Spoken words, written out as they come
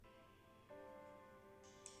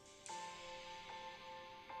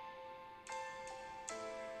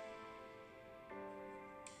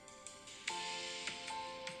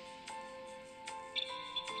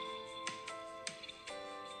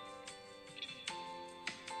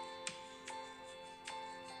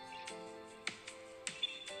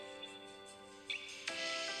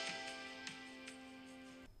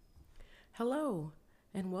Hello,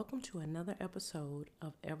 and welcome to another episode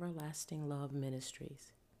of Everlasting Love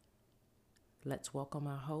Ministries. Let's welcome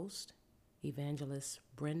our host, Evangelist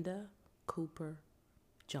Brenda Cooper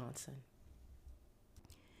Johnson.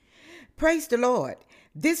 Praise the Lord.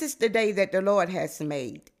 This is the day that the Lord has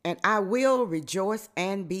made, and I will rejoice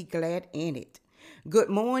and be glad in it. Good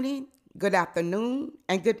morning, good afternoon,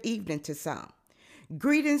 and good evening to some.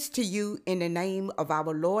 Greetings to you in the name of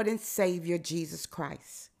our Lord and Savior, Jesus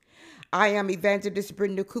Christ. I am Evangelist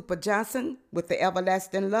Brenda Cooper Johnson with the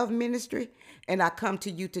Everlasting Love Ministry, and I come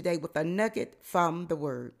to you today with a nugget from the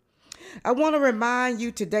Word. I want to remind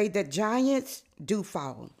you today that giants do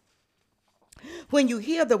fall. When you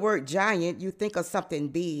hear the word giant, you think of something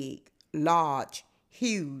big, large,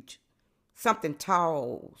 huge, something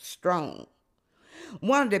tall, strong.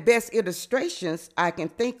 One of the best illustrations I can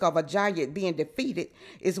think of a giant being defeated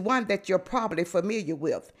is one that you're probably familiar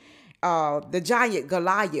with. The giant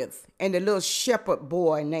Goliath and the little shepherd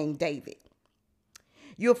boy named David.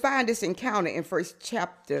 You'll find this encounter in First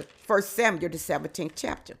Samuel, the 17th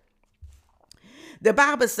chapter. The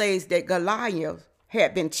Bible says that Goliath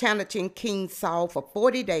had been challenging King Saul for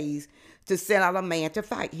 40 days to send out a man to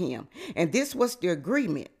fight him. And this was the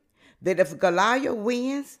agreement that if Goliath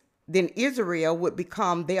wins, then Israel would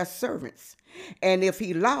become their servants. And if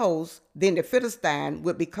he lost, then the Philistine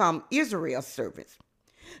would become Israel's servants.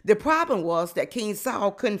 The problem was that King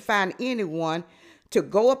Saul couldn't find anyone to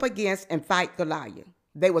go up against and fight Goliath.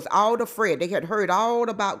 They was all afraid. They had heard all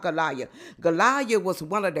about Goliath. Goliath was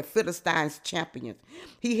one of the Philistines' champions.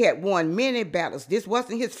 He had won many battles. This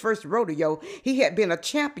wasn't his first rodeo. He had been a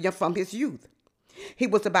champion from his youth. He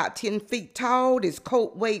was about 10 feet tall. His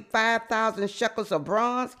coat weighed 5,000 shekels of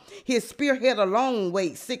bronze. His spearhead alone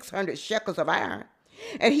weighed 600 shekels of iron.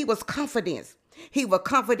 And he was confident. He was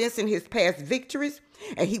confident in his past victories,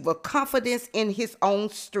 and he was confident in his own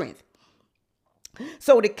strength.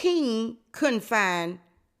 So the king couldn't find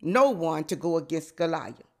no one to go against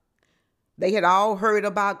Goliath. They had all heard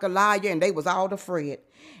about Goliath, and they was all afraid.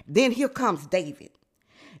 Then here comes David.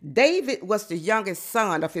 David was the youngest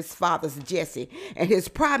son of his father's Jesse, and his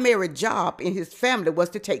primary job in his family was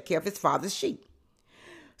to take care of his father's sheep.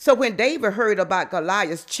 So when David heard about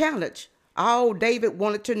Goliath's challenge, all David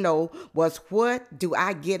wanted to know was, what do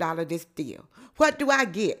I get out of this deal? What do I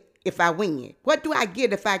get if I win? What do I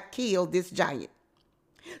get if I kill this giant?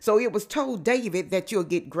 So it was told David that you'll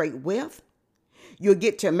get great wealth. You'll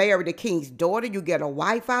get to marry the king's daughter. You get a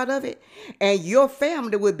wife out of it. And your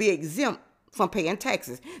family will be exempt from paying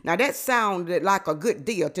taxes. Now that sounded like a good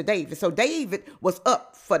deal to David. So David was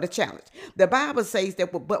up for the challenge. The Bible says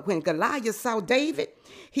that, but when Goliath saw David,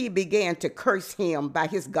 he began to curse him by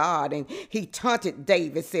his God, and he taunted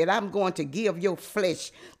David, said, I'm going to give your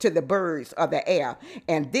flesh to the birds of the air,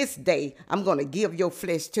 and this day I'm going to give your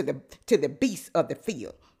flesh to the beasts of the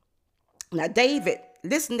field. Now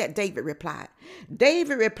listen that David replied.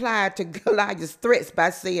 David replied to Goliath's threats by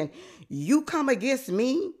saying, you come against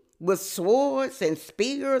me with swords and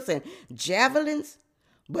spears and javelins,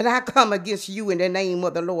 but I come against you in the name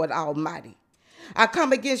of the Lord Almighty. I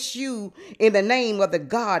come against you in the name of the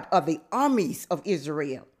God of the armies of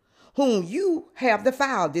Israel, whom you have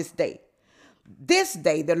defiled this day. This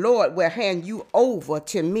day the Lord will hand you over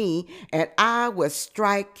to me, and I will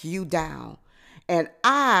strike you down, and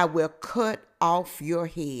I will cut off your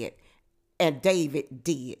head. And David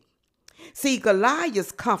did. See,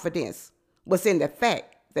 Goliath's confidence was in the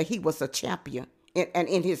fact that he was a champion and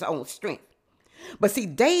in his own strength. But see,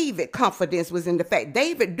 David's confidence was in the fact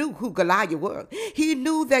David knew who Goliath was. He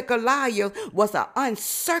knew that Goliath was an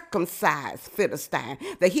uncircumcised Philistine,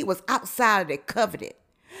 that he was outside of the covenant.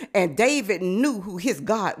 And David knew who his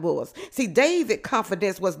God was. See, David's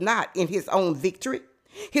confidence was not in his own victory.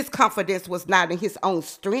 His confidence was not in his own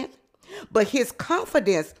strength, but his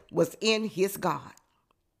confidence was in his God.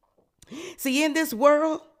 See, in this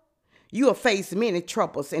world, you will face many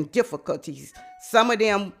troubles and difficulties. Some of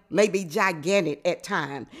them may be gigantic at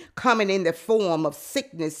times, coming in the form of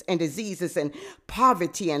sickness and diseases and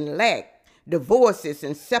poverty and lack, divorces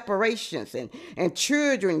and separations and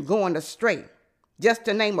children going astray, just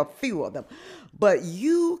to name a few of them. But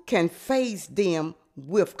you can face them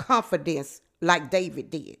with confidence like David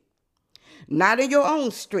did. Not in your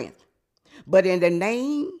own strength, but in the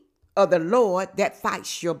name of the Lord that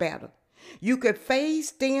fights your battle. You can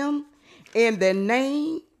face them in the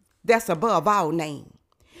name that's above all name.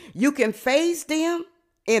 You can face them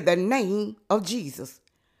in the name of Jesus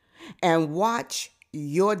and watch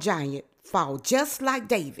your giant fall. Just like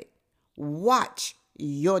David, watch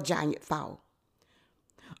your giant fall.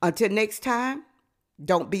 Until next time,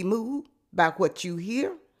 don't be moved by what you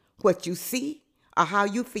hear, what you see, or how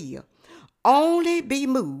you feel. Only be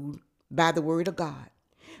moved by the word of God.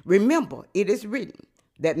 Remember, it is written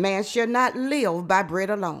that man shall not live by bread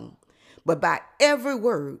alone, but by every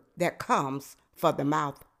word that comes from the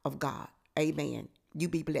mouth of God. Amen. You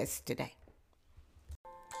be blessed today.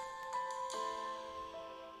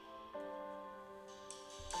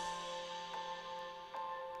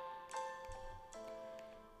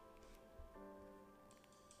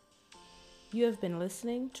 You have been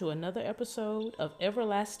listening to another episode of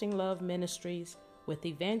Everlasting Love Ministries with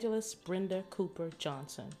Evangelist Brenda Cooper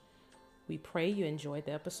Johnson. We pray you enjoyed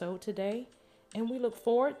the episode today, and we look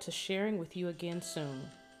forward to sharing with you again soon.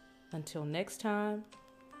 Until next time,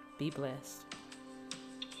 be blessed.